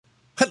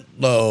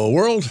Hello,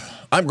 world.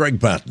 I'm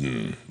Greg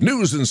Patton.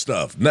 News and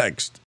stuff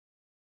next.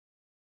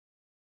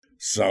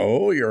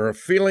 So, you're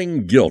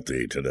feeling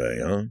guilty today,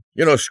 huh?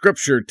 You know,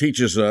 Scripture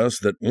teaches us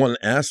that one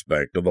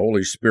aspect of the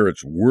Holy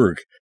Spirit's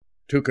work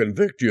to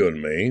convict you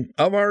and me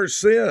of our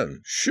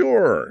sin.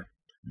 Sure.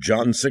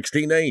 John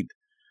 16:8.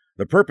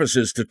 The purpose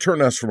is to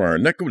turn us from our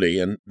iniquity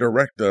and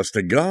direct us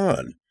to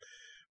God.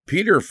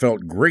 Peter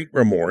felt great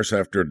remorse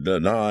after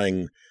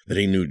denying that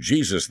he knew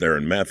Jesus there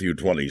in Matthew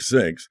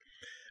 26,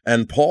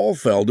 and Paul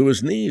fell to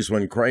his knees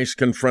when Christ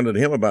confronted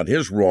him about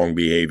his wrong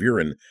behavior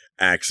in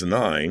Acts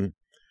 9.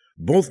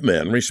 Both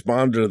men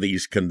responded to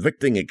these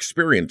convicting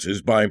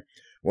experiences by,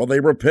 they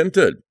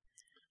repented.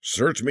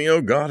 Search me,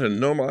 O God, and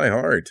know my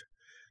heart.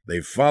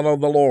 They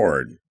followed the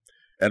Lord.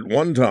 At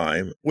one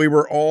time, we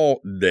were all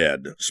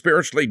dead,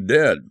 spiritually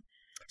dead.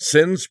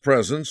 Sin's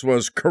presence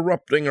was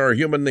corrupting our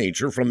human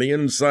nature from the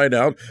inside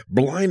out,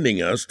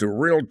 blinding us to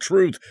real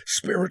truth,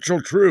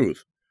 spiritual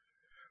truth.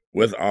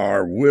 With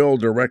our will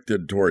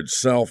directed towards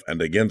self and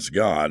against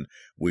God,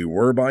 we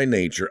were by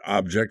nature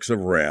objects of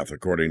wrath,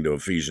 according to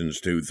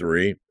Ephesians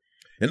 2:3.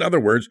 In other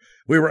words,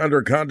 we were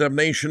under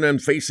condemnation and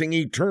facing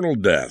eternal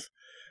death.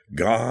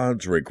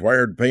 God's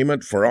required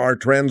payment for our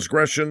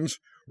transgressions,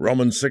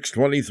 Romans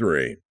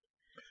 6:23.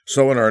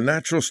 So in our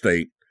natural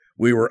state,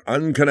 we were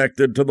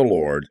unconnected to the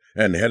Lord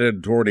and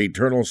headed toward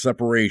eternal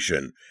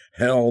separation,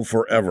 hell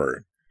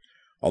forever.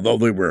 Although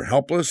we were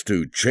helpless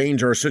to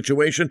change our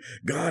situation,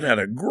 God had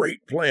a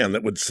great plan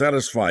that would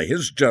satisfy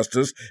His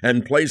justice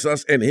and place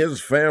us in His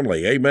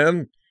family.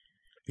 Amen?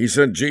 He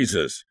sent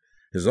Jesus,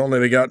 His only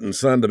begotten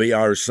Son, to be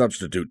our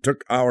substitute,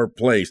 took our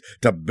place,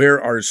 to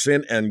bear our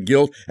sin and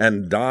guilt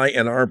and die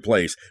in our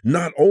place.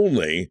 Not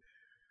only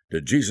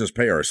did Jesus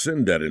pay our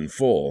sin debt in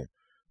full,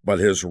 but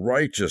His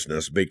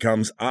righteousness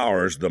becomes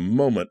ours the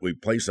moment we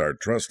place our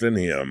trust in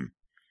Him.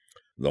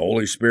 The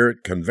Holy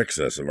Spirit convicts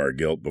us of our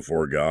guilt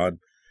before God,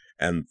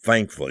 and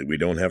thankfully we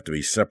don't have to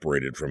be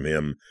separated from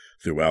Him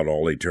throughout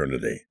all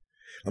eternity.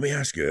 Let me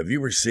ask you, have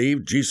you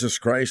received Jesus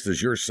Christ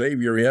as your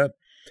Savior yet?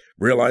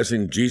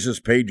 Realizing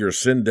Jesus paid your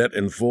sin debt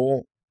in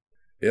full?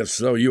 If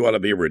so, you ought to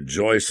be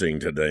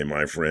rejoicing today,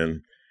 my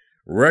friend,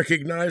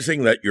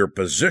 recognizing that your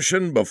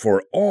position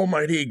before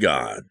Almighty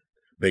God,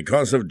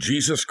 because of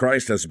Jesus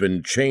Christ, has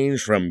been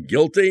changed from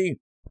guilty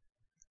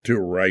to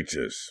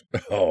righteous.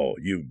 Oh,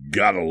 you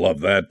gotta love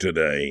that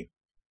today.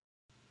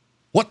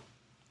 What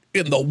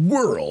in the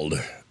world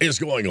is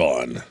going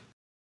on?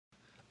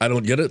 I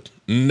don't get it.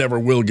 Never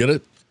will get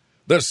it.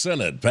 The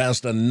Senate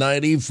passed a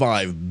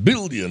 $95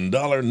 billion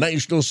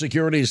national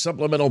security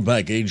supplemental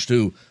package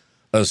to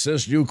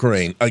assist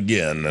Ukraine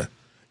again,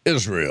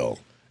 Israel,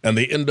 and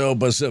the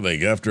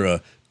Indo-Pacific after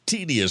a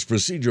tedious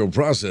procedural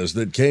process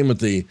that came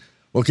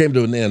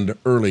to an end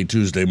early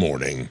Tuesday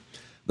morning.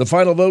 The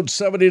final vote,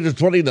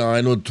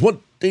 70-29, with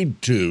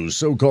 22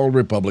 so-called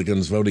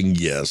Republicans voting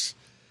yes.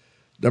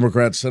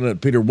 Democrat Senator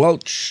Peter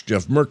Welch,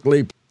 Jeff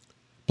Merkley,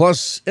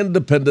 plus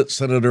Independent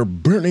Senator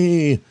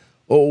Bernie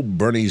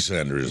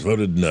Sanders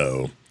voted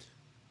no.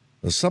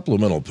 The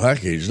supplemental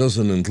package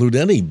doesn't include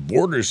any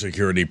border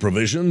security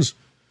provisions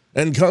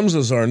and comes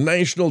as our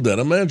national debt.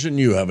 Imagine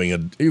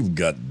you've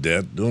got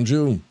debt, don't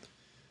you?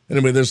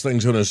 Anyway, this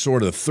thing's going to soar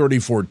to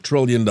 $34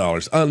 trillion.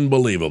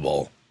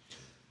 Unbelievable.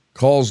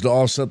 Calls to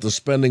offset the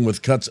spending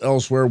with cuts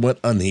elsewhere went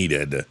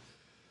unheeded.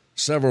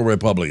 Several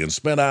Republicans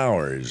spent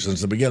hours since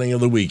the beginning of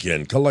the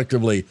weekend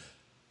collectively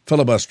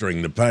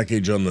filibustering the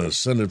package on the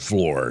Senate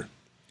floor.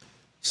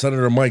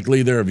 Senator Mike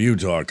Lee there of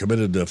Utah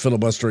committed to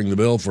filibustering the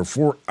bill for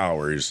 4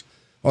 hours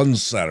on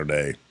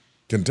Saturday.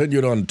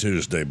 Continued on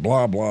Tuesday.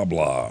 Blah, blah,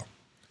 blah.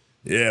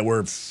 Yeah,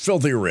 we're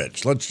filthy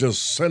rich. Let's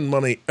just send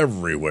money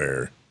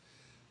everywhere.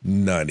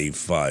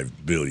 $95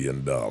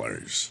 billion.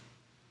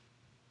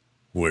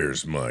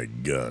 Where's my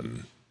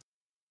gun?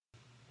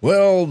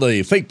 Well,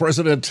 the fake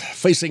president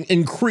facing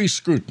increased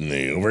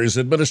scrutiny over his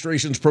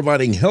administration's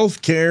providing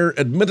health care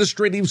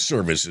administrative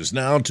services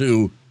now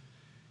to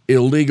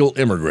illegal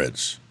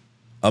immigrants.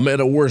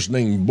 Amid a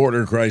worsening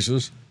border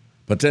crisis,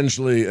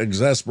 potentially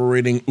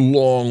exasperating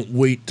long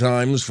wait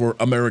times for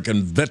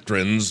American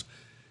veterans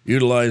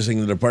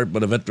utilizing the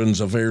Department of Veterans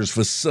Affairs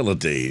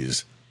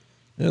facilities.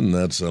 Isn't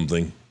that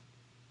something?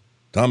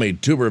 Tommy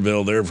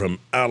Tuberville there from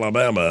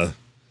Alabama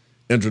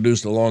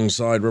introduced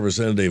alongside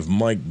Representative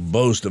Mike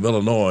Bost of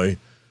Illinois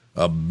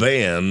a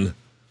ban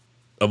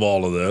of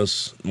all of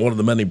this. One of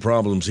the many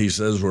problems, he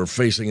says, we're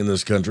facing in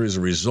this country as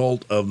a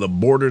result of the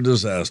border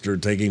disaster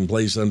taking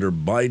place under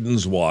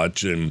Biden's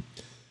watch and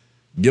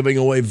giving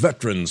away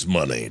veterans'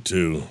 money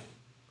to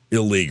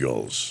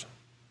illegals.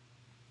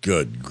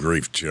 Good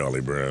grief,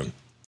 Charlie Brown.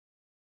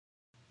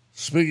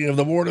 Speaking of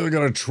the border, they're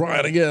going to try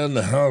it again.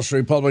 The House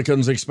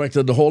Republicans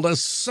expected to hold a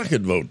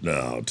second vote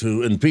now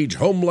to impeach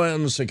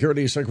Homeland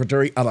Security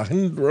Secretary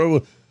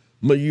Alejandro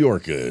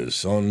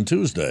Mayorkas on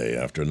Tuesday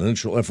after an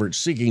initial effort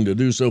seeking to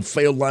do so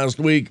failed last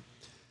week.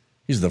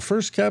 He's the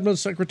first cabinet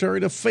secretary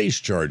to face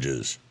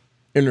charges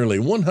in nearly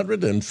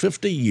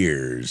 150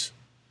 years.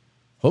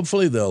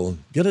 Hopefully they'll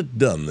get it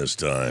done this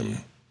time.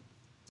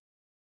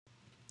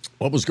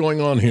 What was going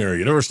on here?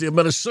 University of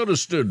Minnesota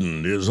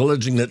student is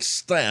alleging that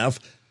staff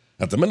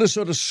at the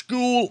Minnesota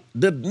school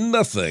did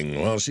nothing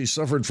while she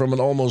suffered from an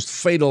almost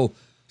fatal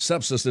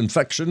sepsis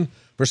infection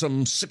for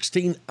some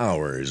 16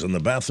 hours on the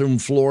bathroom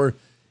floor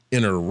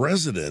in her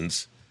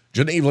residence.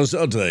 Genevieve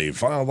Lizotte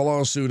filed a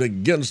lawsuit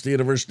against the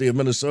University of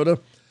Minnesota,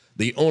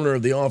 the owner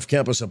of the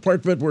off-campus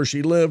apartment where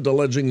she lived,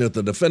 alleging that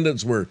the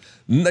defendants were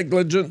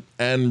negligent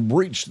and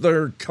breached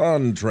their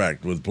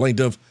contract with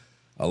plaintiff,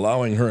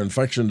 allowing her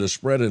infection to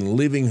spread and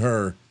leaving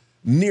her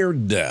near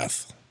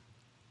death.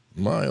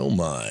 My, oh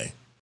my.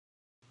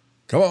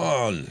 Come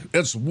on,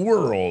 it's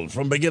world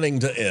from beginning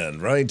to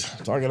end, right?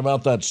 Talking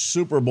about that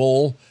Super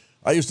Bowl.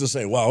 I used to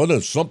say, wow, isn't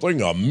it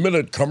something? A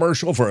minute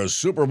commercial for a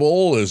Super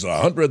Bowl is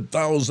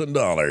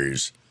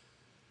 $100,000.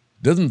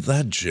 Didn't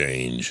that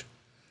change?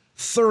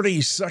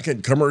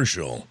 30-second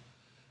commercial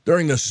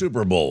during the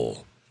Super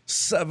Bowl.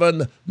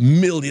 $7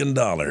 million.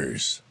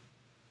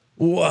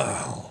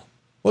 Wow.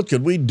 What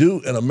could we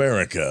do in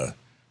America?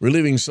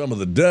 Relieving some of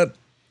the debt,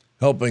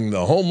 helping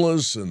the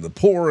homeless and the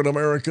poor in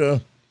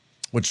America,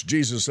 which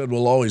Jesus said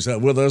we'll always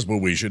have with us, but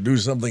we should do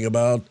something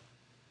about.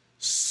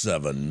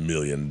 $7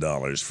 million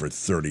for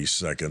 30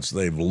 seconds.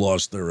 They've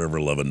lost their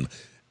ever-living.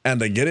 And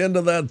to get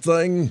into that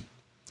thing,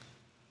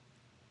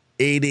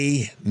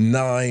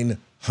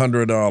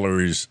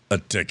 $8,900 a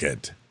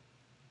ticket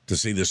to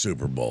see the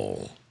Super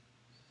Bowl.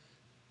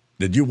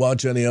 Did you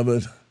watch any of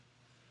it?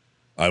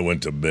 I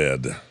went to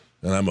bed,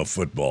 and I'm a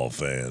football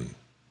fan.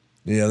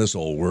 Yeah, this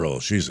whole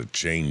world, she's a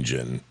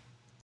changin'.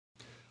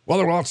 Well,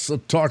 there are lots to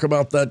talk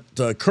about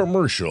that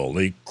commercial,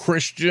 the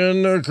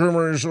Christian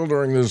commercial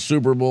during the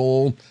Super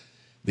Bowl.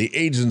 The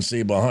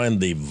agency behind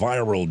the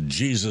viral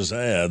Jesus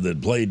ad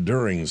that played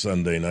during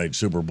Sunday night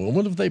Super Bowl,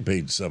 what if they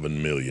paid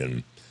 $7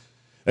 million?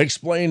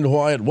 Explained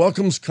why it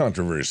welcomes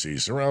controversy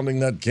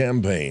surrounding that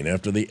campaign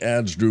after the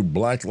ads drew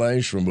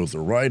backlash from both the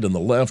right and the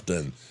left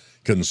and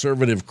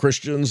conservative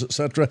Christians,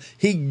 etc.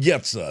 He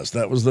Gets Us,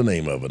 that was the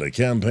name of it, a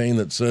campaign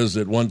that says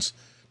it wants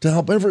to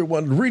help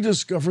everyone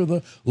rediscover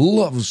the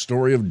love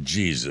story of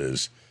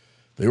Jesus.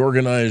 They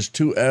organized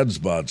 2 ad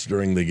spots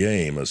during the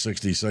game, a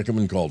 60-second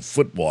one called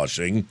Foot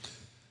Washing.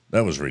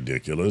 That was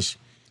ridiculous.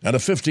 And a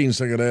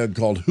 15-second ad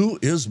called Who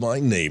is My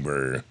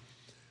Neighbor?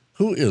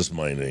 Who is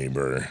my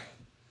neighbor?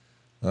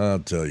 I'll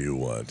tell you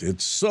what,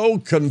 it's so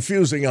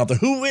confusing out there.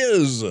 Who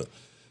is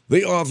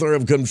the author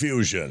of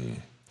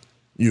confusion?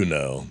 You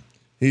know,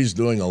 he's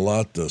doing a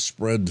lot to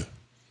spread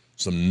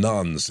some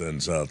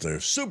nonsense out there.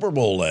 Super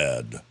Bowl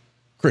ad.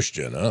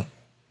 Christian, huh?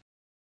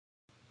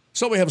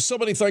 So we have so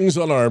many things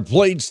on our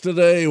plates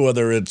today,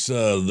 whether it's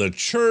the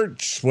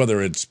church,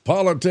 whether it's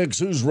politics,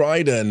 who's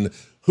right and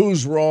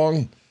who's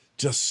wrong.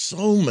 Just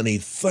so many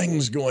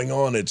things going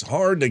on. It's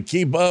hard to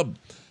keep up.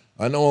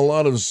 I know a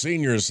lot of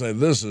seniors say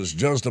this is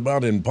just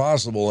about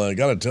impossible, and I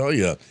got to tell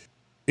you,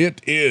 it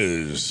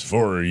is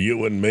for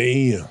you and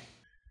me.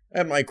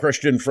 And my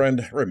Christian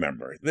friend,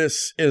 remember,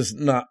 this is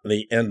not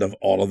the end of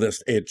all of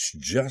this. It's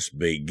just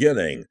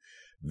beginning.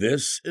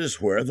 This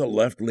is where the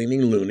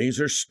left-leaning loonies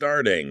are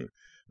starting.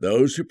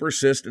 Those who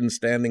persist in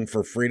standing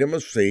for freedom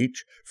of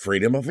speech,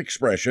 freedom of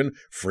expression,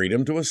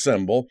 freedom to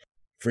assemble,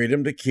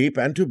 freedom to keep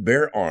and to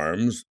bear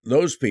arms,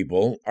 those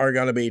people are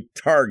going to be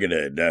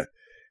targeted.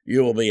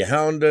 You will be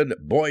hounded,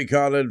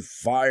 boycotted,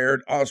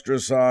 fired,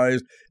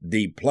 ostracized,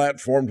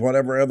 deplatformed,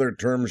 whatever other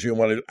terms you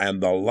want to,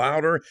 and the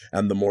louder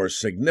and the more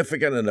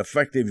significant and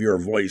effective your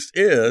voice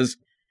is,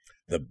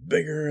 the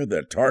bigger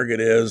the target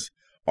is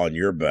on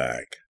your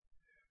back.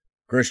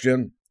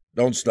 Christian,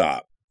 don't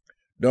stop.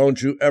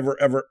 Don't you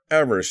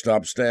ever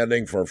stop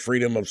standing for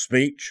freedom of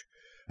speech,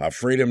 a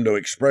freedom to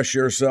express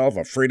yourself,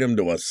 a freedom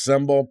to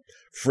assemble,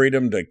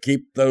 freedom to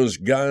keep those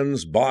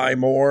guns, buy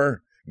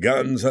more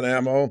guns and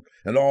ammo,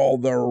 and all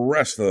the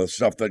rest of the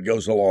stuff that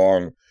goes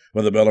along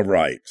with the Bill of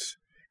Rights.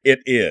 It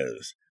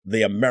is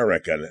the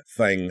American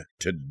thing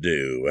to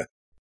do.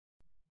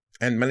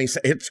 And many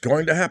say, it's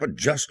going to happen.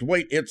 Just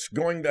wait, it's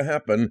going to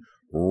happen.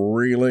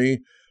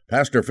 Really?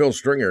 Pastor Phil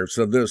Stringer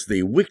said this: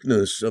 the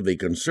weakness of the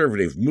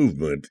conservative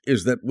movement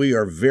is that we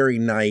are very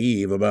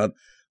naive about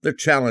the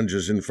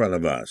challenges in front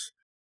of us.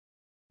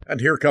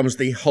 And here comes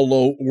the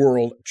Hello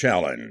World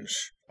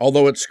Challenge.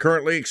 Although it's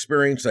currently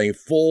experiencing a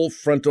full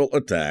frontal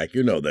attack,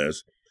 you know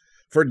this,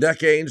 for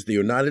decades the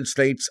United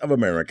States of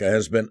America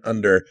has been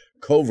under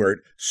covert,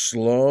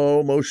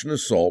 slow-motion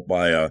assault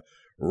by a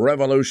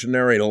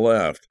revolutionary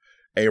left,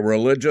 a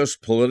religious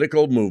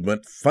political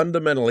movement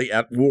fundamentally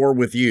at war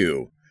with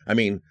you. I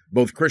mean,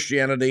 both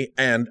Christianity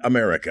and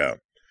America.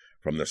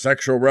 From the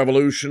sexual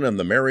revolution and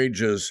the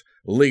marriage as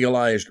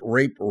legalized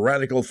rape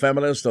radical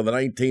feminists of the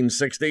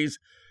 1960s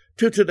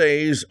to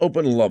today's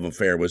open love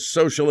affair with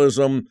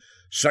socialism,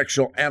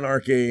 sexual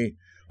anarchy,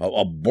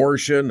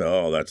 abortion,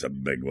 oh, that's a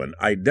big one,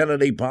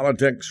 identity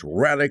politics,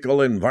 radical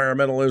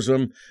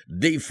environmentalism,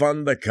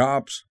 defund the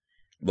cops.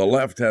 The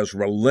left has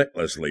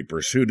relentlessly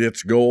pursued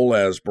its goal,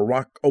 as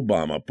Barack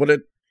Obama put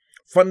it,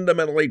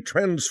 fundamentally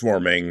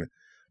transforming,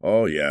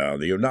 oh yeah,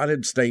 the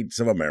United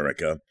States of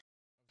America.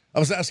 I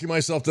was asking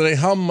myself today,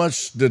 how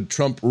much did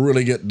Trump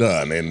really get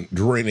done in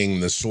draining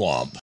the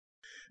swamp?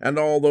 And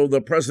although the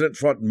president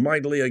fought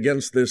mightily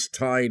against this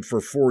tide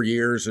for 4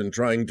 years in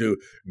trying to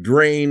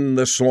drain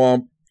the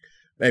swamp,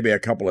 maybe a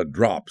couple of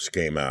drops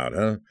came out,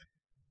 huh?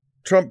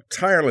 Trump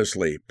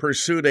tirelessly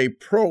pursued a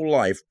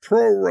pro-life,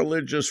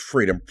 pro-religious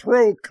freedom,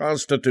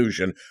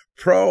 pro-Constitution,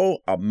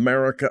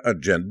 pro-America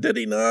agenda. Did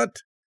he not?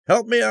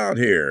 Help me out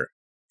here.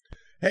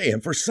 Hey,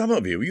 and for some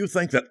of you, you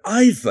think that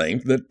I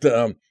think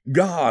that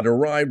God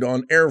arrived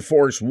on Air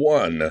Force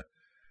One.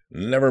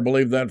 Never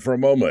believed that for a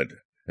moment.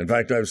 In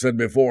fact, I've said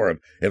before,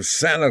 if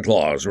Santa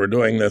Claus were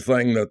doing the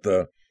thing that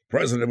the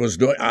president was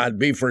doing, I'd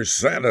be for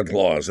Santa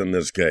Claus in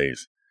this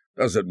case.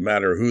 Doesn't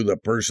matter who the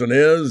person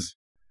is.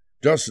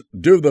 Just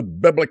do the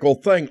biblical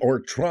thing, or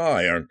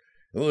try. Or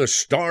the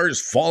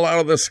stars fall out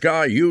of the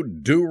sky, you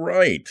do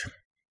right.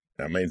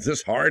 I mean, is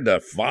this hard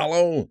to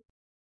follow?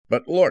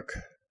 But look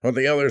what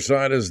the other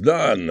side has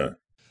done.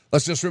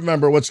 Let's just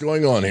remember what's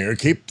going on here.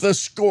 Keep the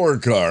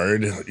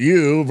scorecard.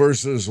 You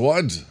versus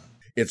what?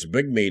 It's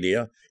big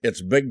media.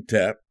 It's big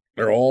tech.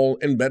 They're all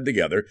in bed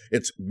together.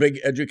 It's big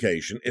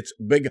education. It's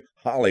big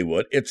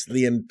Hollywood. It's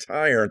the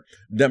entire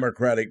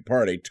Democratic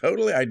Party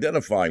totally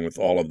identifying with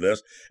all of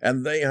this.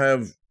 And they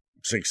have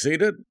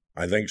succeeded,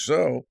 I think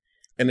so,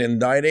 in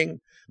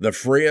indicting the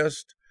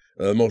freest,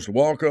 the most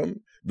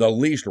welcome, the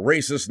least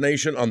racist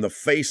nation on the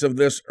face of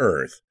this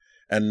earth.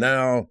 And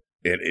now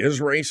it is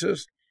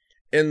racist,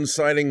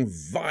 inciting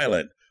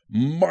violent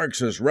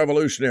Marxist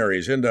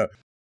revolutionaries into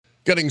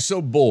getting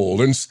so bold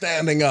and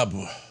standing up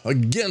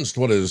against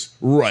what is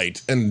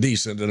right and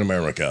decent in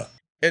America.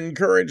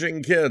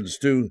 Encouraging kids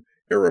to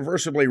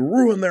irreversibly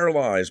ruin their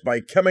lives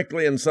by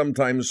chemically and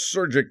sometimes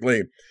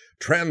surgically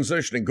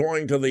transitioning,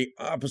 going to the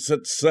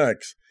opposite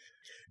sex.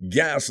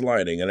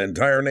 Gaslighting an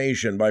entire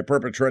nation by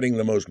perpetrating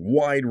the most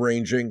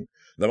wide-ranging,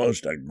 the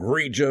most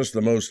egregious,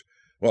 the most,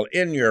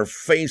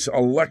 in-your-face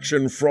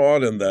election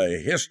fraud in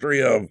the history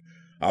of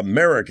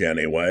America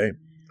anyway,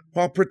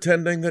 while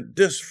pretending that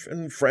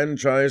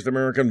disenfranchised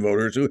American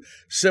voters who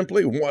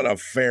simply want a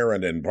fair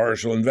and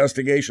impartial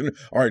investigation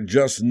are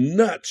just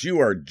nuts. You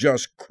are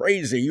just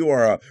crazy. You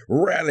are a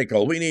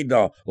radical. We need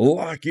to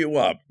lock you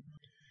up.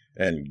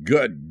 And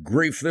good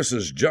grief, this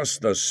is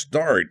just the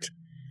start.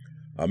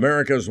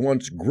 America's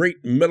once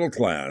great middle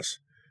class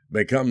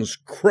becomes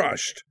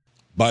crushed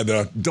by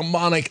the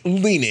demonic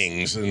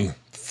leanings and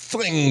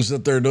things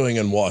that they're doing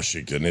in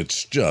Washington.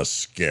 It's just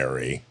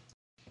scary.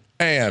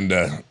 And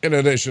in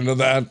addition to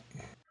that,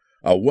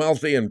 a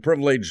wealthy and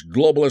privileged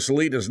globalist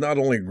elite is not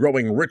only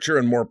growing richer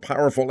and more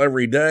powerful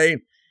every day,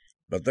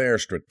 but they are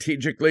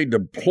strategically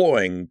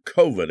deploying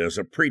COVID as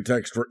a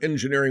pretext for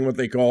engineering what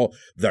they call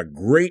the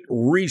Great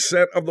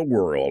Reset of the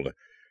world,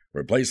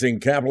 replacing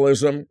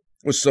capitalism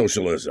with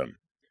socialism.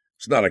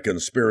 It's not a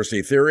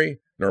conspiracy theory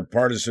nor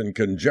partisan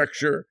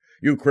conjecture.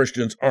 You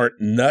Christians aren't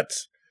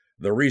nuts.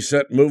 The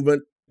Reset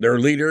movement, their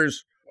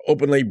leaders,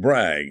 openly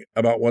brag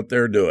about what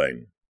they're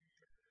doing.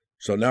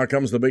 So now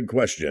comes the big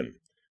question.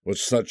 With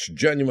such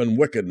genuine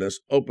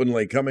wickedness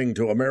openly coming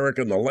to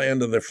America, the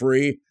land of the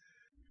free,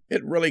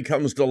 it really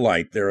comes to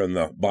light there in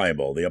the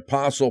Bible. The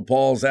Apostle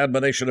Paul's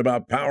admonition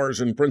about powers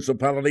and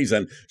principalities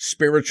and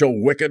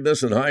spiritual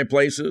wickedness in high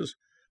places.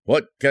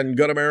 What can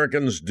good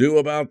Americans do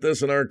about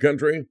this in our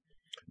country?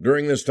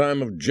 During this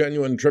time of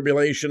genuine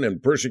tribulation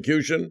and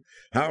persecution,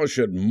 how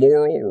should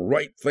moral,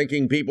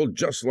 right-thinking people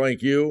just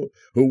like you,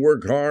 who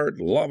work hard,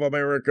 love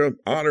America,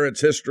 honor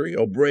its history,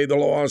 obey the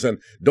laws, and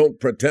don't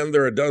pretend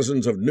there are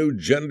dozens of new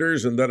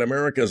genders and that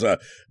America's a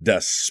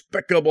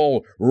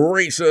despicable,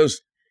 racist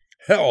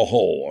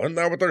hellhole? Isn't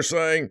that what they're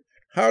saying?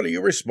 How do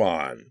you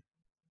respond?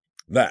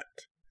 That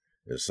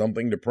is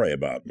something to pray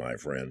about, my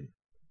friend.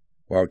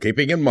 While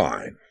keeping in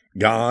mind,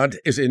 God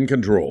is in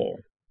control.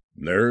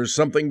 There's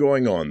something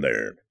going on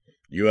there.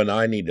 You and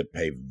I need to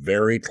pay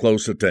very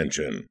close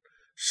attention.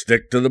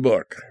 Stick to the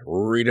book.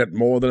 Read it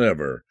more than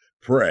ever.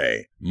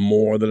 Pray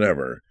more than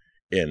ever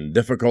in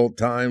difficult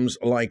times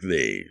like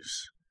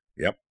these.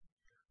 Yep,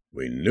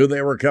 we knew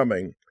they were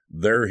coming.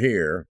 They're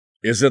here.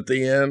 Is it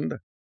the end?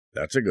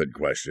 That's a good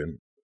question.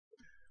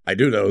 I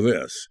do know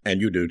this, and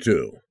you do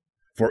too.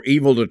 For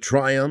evil to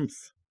triumph,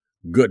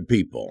 good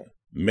people,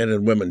 men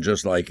and women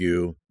just like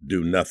you,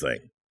 do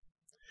nothing.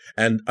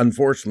 And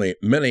unfortunately,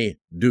 many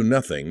do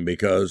nothing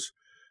because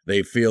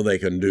they feel they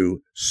can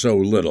do so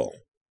little.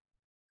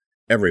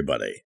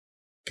 Everybody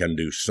can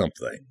do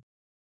something.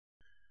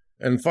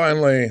 And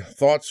finally,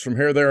 thoughts from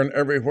here, there, and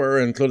everywhere,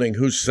 including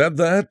who said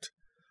that?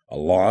 A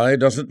lie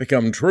doesn't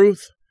become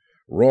truth.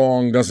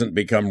 Wrong doesn't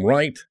become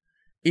right.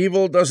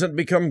 Evil doesn't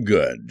become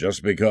good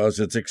just because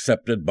it's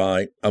accepted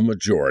by a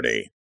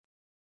majority.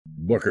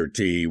 Booker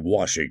T.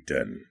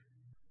 Washington.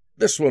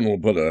 This one will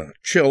put a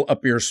chill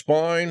up your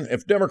spine.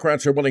 If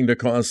Democrats are willing to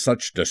cause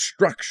such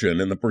destruction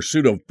in the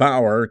pursuit of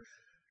power,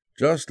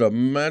 just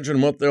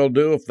imagine what they'll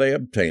do if they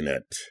obtain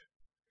it.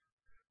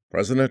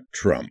 President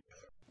Trump.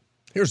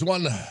 Here's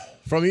one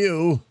from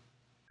you.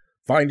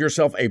 Find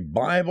yourself a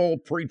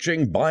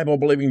Bible-preaching,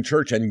 Bible-believing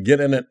church and get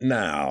in it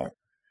now.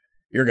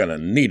 You're going to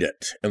need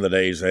it in the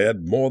days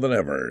ahead more than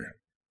ever.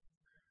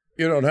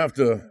 You don't have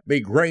to be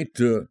great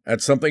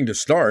at something to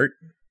start.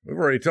 We've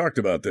already talked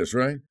about this,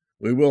 right?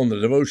 We will in the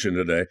devotion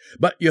today.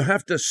 But you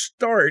have to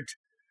start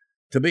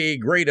to be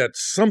great at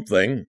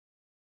something.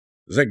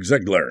 Zig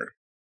Ziglar.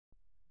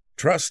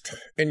 Trust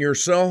in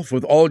yourself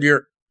with all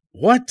your...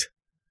 What?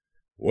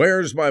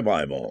 Where's my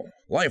Bible?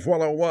 Life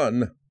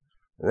 101,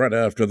 right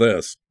after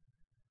this.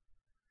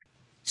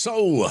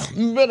 So,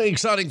 many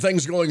exciting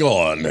things going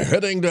on.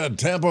 Heading to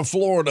Tampa,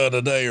 Florida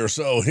today or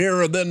so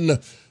here, and then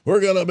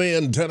we're going to be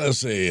in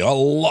Tennessee, a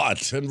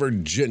lot in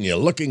Virginia.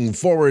 Looking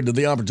forward to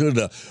the opportunity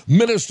to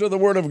minister the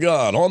Word of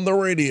God on the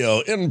radio,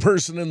 in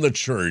person in the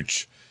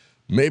church,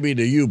 maybe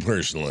to you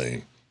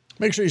personally.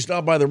 Make sure you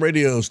stop by the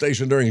radio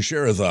station during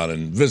Share-a-thon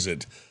and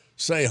visit.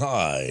 Say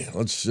hi.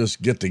 Let's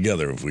just get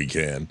together if we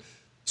can.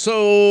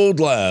 So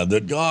glad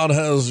that God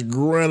has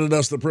granted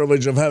us the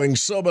privilege of having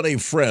so many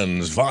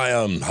friends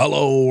via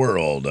Hello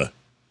World.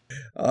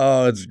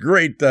 Oh, it's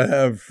great to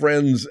have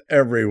friends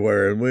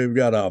everywhere, and we've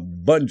got a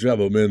bunch of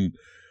them in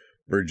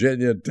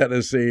Virginia,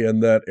 Tennessee,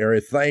 and that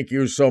area. Thank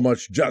you so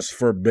much just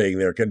for being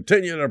there.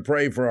 Continue to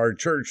pray for our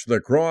church,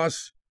 The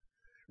Cross,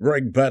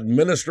 Greg Patton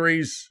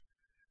Ministries,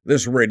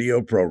 this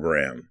radio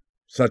program.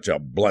 Such a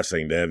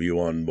blessing to have you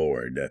on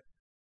board.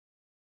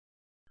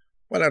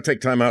 Why not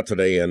take time out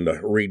today and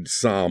read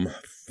Psalm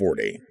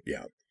 40?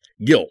 Yeah.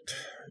 Guilt.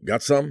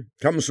 Got some?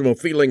 Comes from a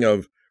feeling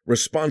of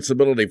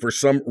responsibility for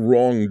some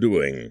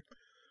wrongdoing.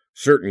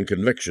 Certain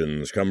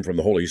convictions come from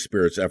the Holy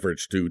Spirit's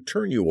efforts to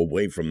turn you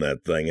away from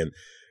that thing and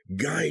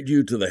guide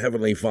you to the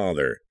Heavenly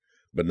Father.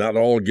 But not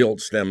all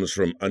guilt stems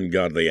from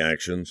ungodly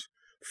actions.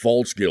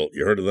 False guilt,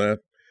 you heard of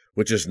that?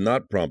 Which is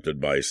not prompted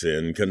by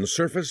sin, can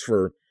surface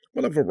for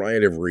a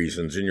variety of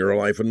reasons in your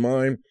life and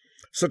mine,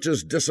 such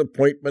as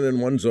disappointment in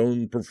one's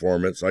own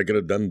performance, I could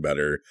have done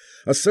better,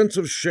 a sense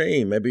of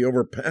shame maybe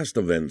over past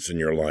events in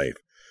your life,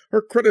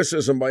 or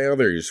criticism by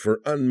others for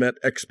unmet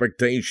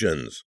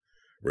expectations.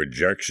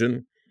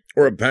 Rejection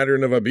or a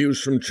pattern of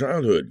abuse from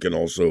childhood can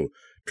also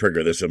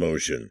trigger this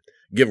emotion,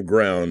 give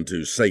ground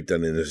to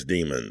Satan and his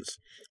demons.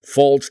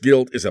 False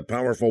guilt is a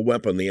powerful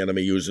weapon the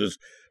enemy uses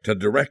to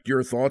direct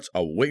your thoughts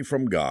away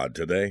from God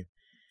today.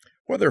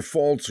 Whether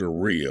false or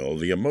real,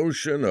 the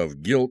emotion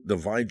of guilt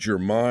divides your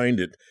mind.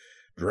 It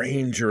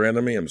drains your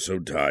enemy, I'm so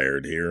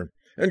tired here,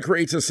 and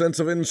creates a sense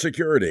of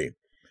insecurity.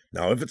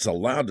 Now, if it's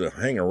allowed to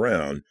hang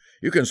around,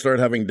 you can start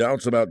having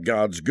doubts about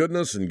God's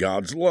goodness and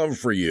God's love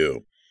for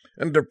you.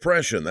 And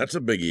depression, that's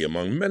a biggie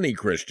among many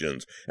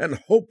Christians, and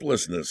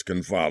hopelessness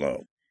can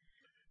follow.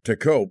 To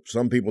cope,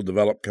 some people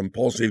develop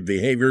compulsive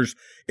behaviors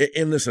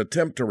in this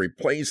attempt to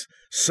replace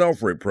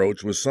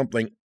self-reproach with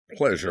something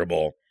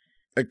pleasurable.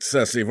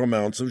 Excessive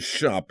amounts of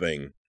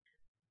shopping,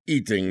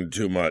 eating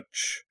too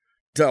much,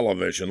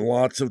 television,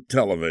 lots of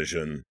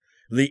television,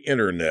 the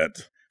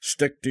internet,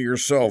 stick to your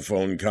cell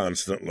phone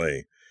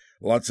constantly,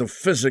 lots of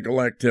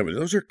physical activity.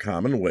 Those are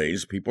common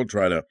ways people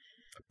try to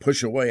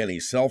push away any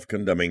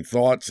self-condemning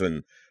thoughts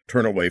and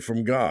turn away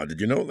from God.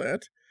 Did you know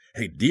that?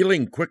 Hey,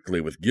 dealing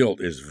quickly with guilt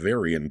is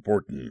very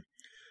important.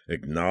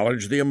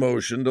 Acknowledge the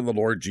emotion to the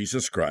Lord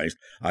Jesus Christ.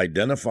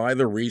 Identify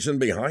the reason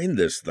behind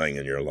this thing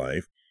in your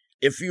life.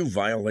 If you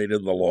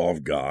violated the law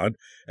of God,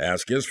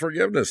 ask His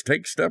forgiveness.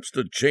 Take steps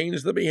to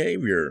change the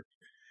behavior.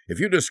 If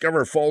you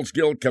discover false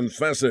guilt,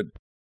 confess it,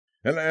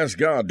 and ask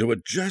God to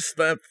adjust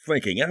that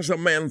thinking. As a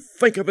man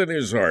thinketh in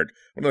his heart,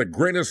 one of the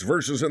greatest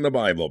verses in the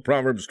Bible,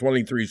 Proverbs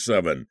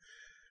 23:7.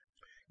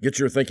 Get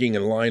your thinking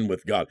in line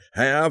with God.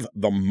 Have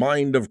the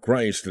mind of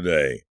Christ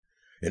today.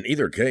 In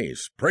either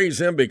case, praise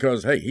Him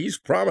because, hey, He's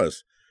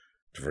promised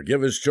to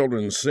forgive His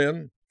children's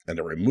sin and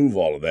to remove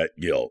all of that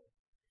guilt.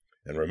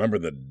 And remember,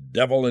 the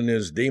devil and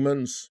his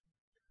demons,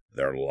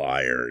 they're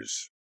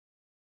liars.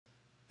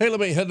 Hey,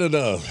 let me head in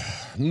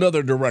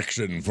another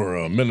direction for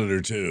a minute or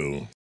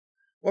two.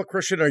 Well,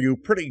 Christian, are you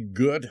pretty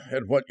good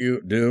at what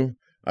you do?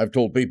 I've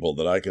told people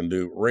that I can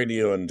do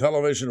radio and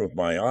television with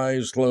my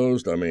eyes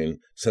closed. I mean,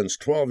 since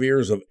 12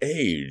 years of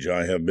age,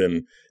 I have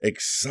been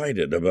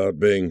excited about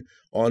being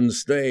on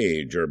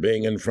stage or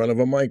being in front of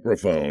a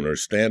microphone or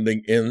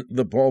standing in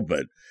the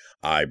pulpit.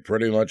 I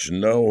pretty much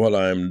know what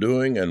I'm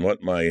doing and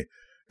what my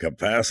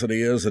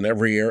capacity is in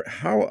every area.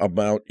 How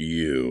about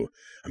you?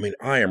 I mean,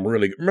 I am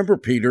really... Remember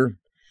Peter?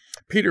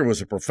 Peter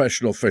was a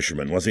professional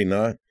fisherman, was he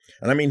not?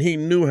 And I mean, he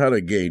knew how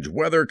to gauge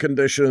weather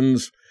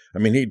conditions. I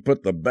mean, he'd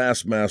put the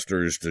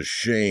bassmasters to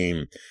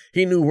shame.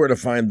 He knew where to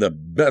find the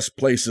best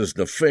places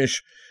to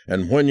fish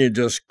and when you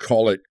just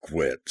call it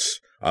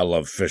quits. I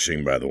love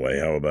fishing, by the way.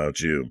 How about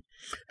you?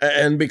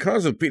 And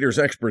because of Peter's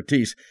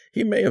expertise,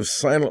 he may have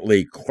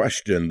silently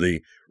questioned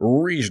the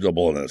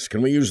reasonableness,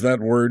 can we use that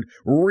word,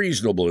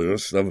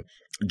 reasonableness of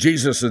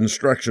Jesus'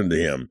 instruction to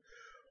him.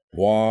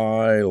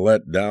 Why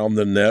let down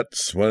the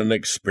nets when an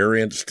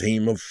experienced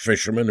team of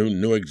fishermen who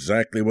knew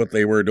exactly what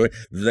they were doing,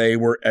 they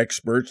were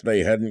experts, they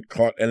hadn't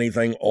caught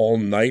anything all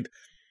night?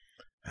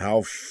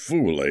 How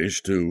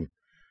foolish to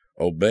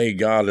obey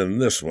God in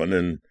this one,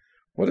 and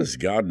what does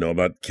God know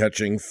about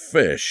catching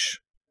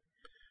fish?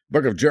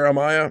 Book of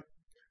Jeremiah,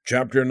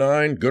 Chapter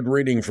 9, good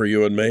reading for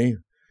you and me.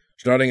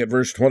 Starting at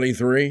verse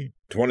 23,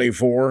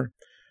 24.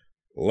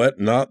 Let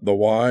not the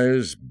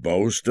wise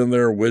boast in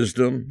their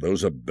wisdom,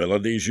 those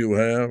abilities you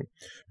have.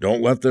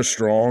 Don't let the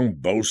strong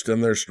boast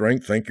in their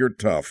strength. Think you're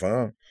tough,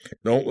 huh?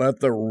 Don't let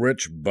the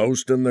rich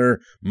boast in their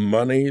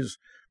monies,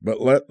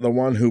 but let the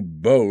one who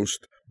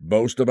boast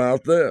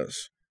about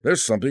this.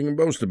 There's something to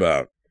boast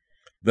about.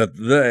 That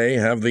they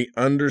have the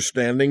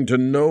understanding to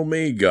know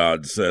me,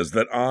 God says,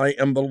 that I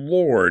am the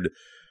Lord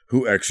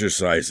who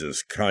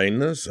exercises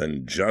kindness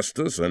and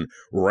justice and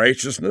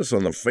righteousness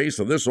on the face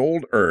of this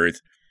old earth.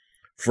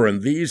 For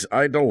in these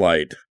I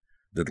delight,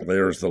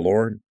 declares the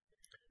Lord.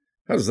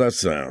 How does that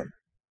sound?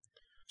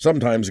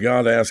 Sometimes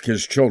God asks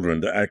his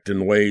children to act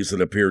in ways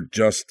that appear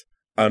just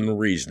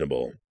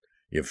unreasonable.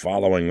 You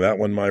following that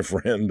one, my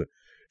friend?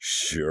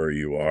 Sure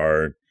you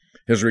are.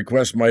 His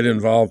request might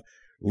involve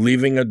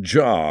leaving a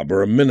job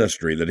or a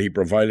ministry that he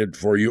provided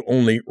for you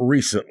only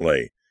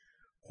recently.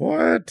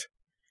 What?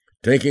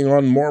 Taking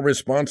on more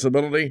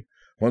responsibility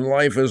when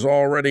life is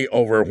already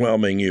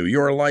overwhelming you?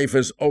 Your life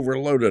is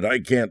overloaded. I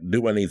can't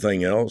do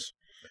anything else.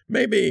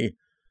 Maybe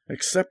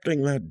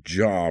accepting that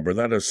job or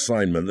that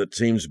assignment that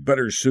seems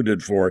better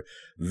suited for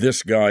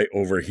this guy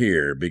over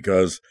here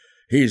because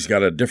he's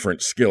got a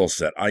different skill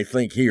set. I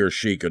think he or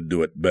she could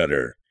do it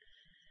better.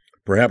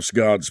 Perhaps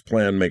God's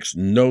plan makes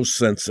no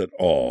sense at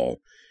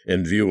all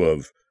in view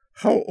of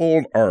how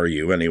old are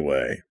you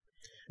anyway?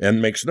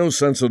 And makes no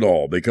sense at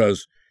all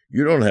because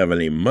you don't have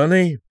any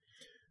money.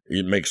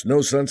 It makes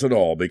no sense at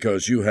all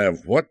because you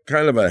have what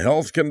kind of a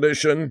health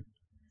condition?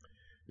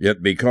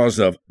 Yet because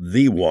of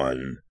the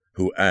one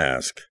who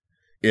asked,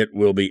 it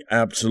will be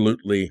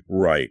absolutely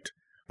right.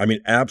 I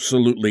mean,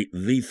 absolutely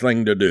the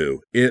thing to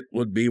do. It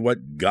would be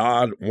what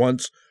God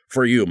wants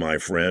for you, my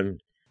friend.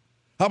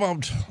 How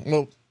about,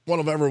 one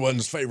of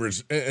everyone's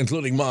favorites,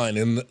 including mine,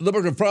 in the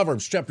book of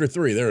Proverbs, chapter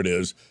 3, there it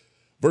is,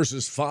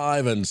 verses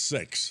 5 and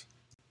 6.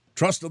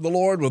 Trust in the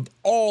Lord with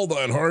all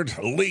thine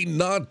heart, lean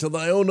not to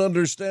thy own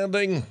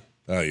understanding.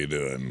 How you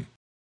doing?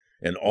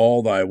 In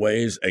all thy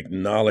ways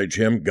acknowledge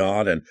him,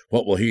 God, and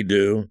what will he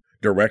do?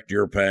 Direct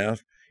your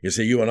path. You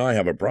see, you and I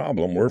have a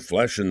problem. We're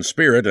flesh and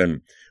spirit,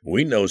 and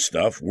we know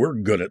stuff. We're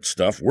good at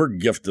stuff. We're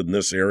gifted in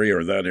this area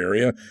or that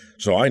area,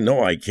 so I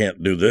know I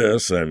can't do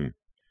this, and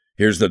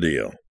here's the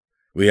deal.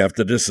 We have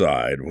to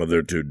decide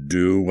whether to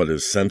do what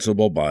is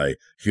sensible by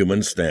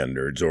human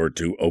standards or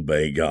to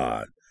obey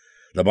God.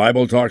 The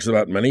Bible talks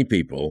about many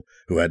people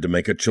who had to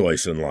make a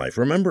choice in life.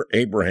 Remember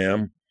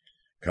Abraham?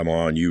 Come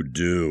on, you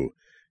do.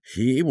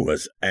 He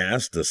was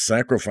asked to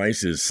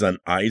sacrifice his son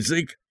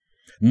Isaac.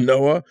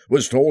 Noah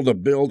was told to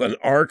build an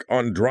ark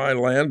on dry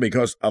land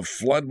because a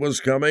flood was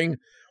coming.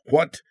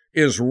 What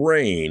is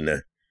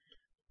rain?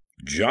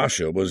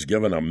 Joshua was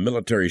given a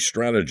military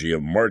strategy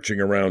of marching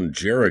around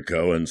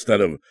Jericho instead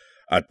of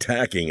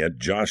attacking it,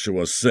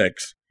 Joshua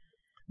 6.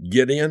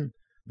 Gideon,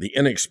 the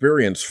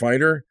inexperienced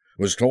fighter,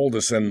 was told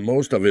to send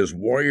most of his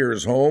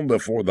warriors home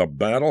before the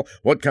battle.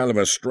 What kind of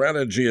a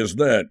strategy is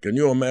that? Can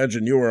you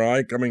imagine you or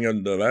I coming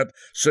into that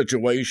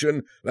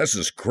situation? This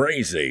is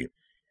crazy.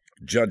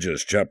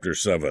 Judges chapter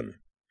 7.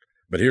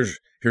 But here's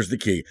the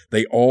key.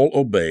 They all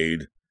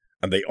obeyed,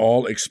 and they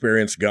all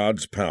experienced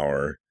God's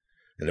power,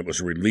 and it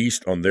was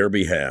released on their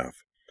behalf.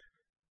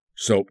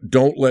 So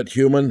don't let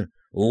human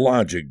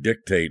logic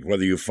dictate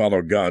whether you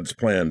follow God's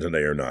plan today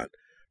or not.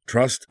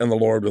 Trust in the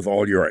Lord with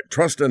all your heart.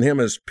 Trust in him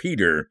as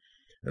Peter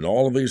and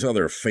all of these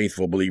other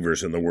faithful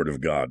believers in the Word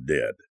of God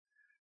did.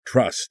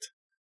 Trust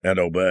and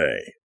obey.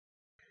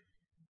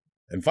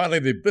 And finally,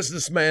 the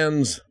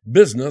businessman's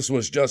business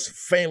was just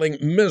failing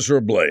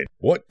miserably.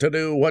 What to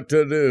do?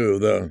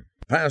 The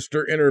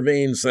pastor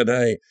intervened, said,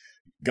 hey,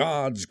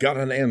 God's got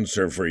an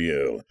answer for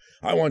you.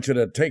 I want you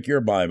to take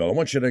your Bible. I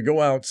want you to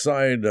go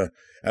outside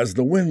as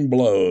the wind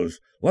blows.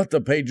 Let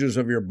the pages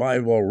of your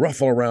Bible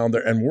ruffle around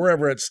there, and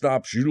wherever it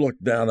stops, you look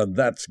down, and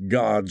that's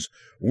God's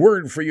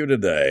word for you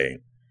today.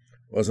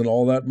 Wasn't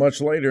all that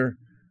much later.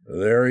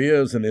 There he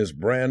is in his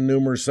brand new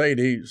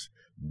Mercedes.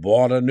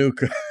 Bought a new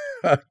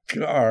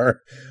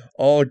car.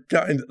 All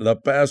kinds. The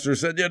pastor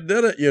said, you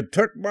did it. You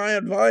took my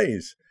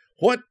advice.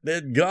 What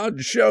did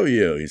God show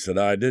you? He said,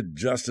 I did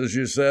just as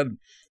you said.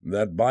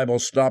 That Bible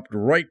stopped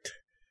right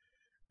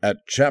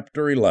at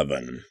chapter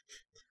 11.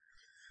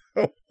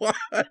 What?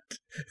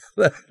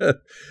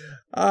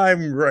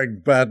 I'm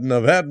Greg Patton.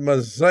 I've had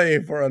my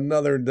say for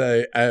another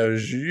day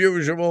as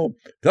usual.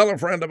 Tell a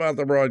friend about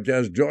the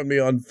broadcast. Join me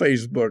on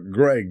Facebook,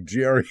 Greg,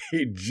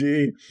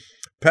 G-R-E-G,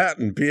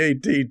 Patton,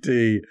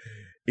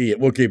 P-A-T-T-E.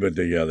 We'll keep it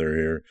together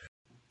here.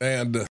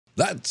 And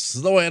that's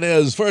the way it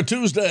is for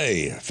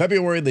Tuesday,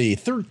 February the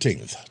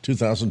 13th,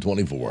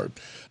 2024.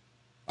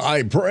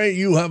 I pray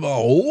you have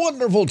a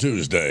wonderful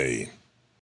Tuesday.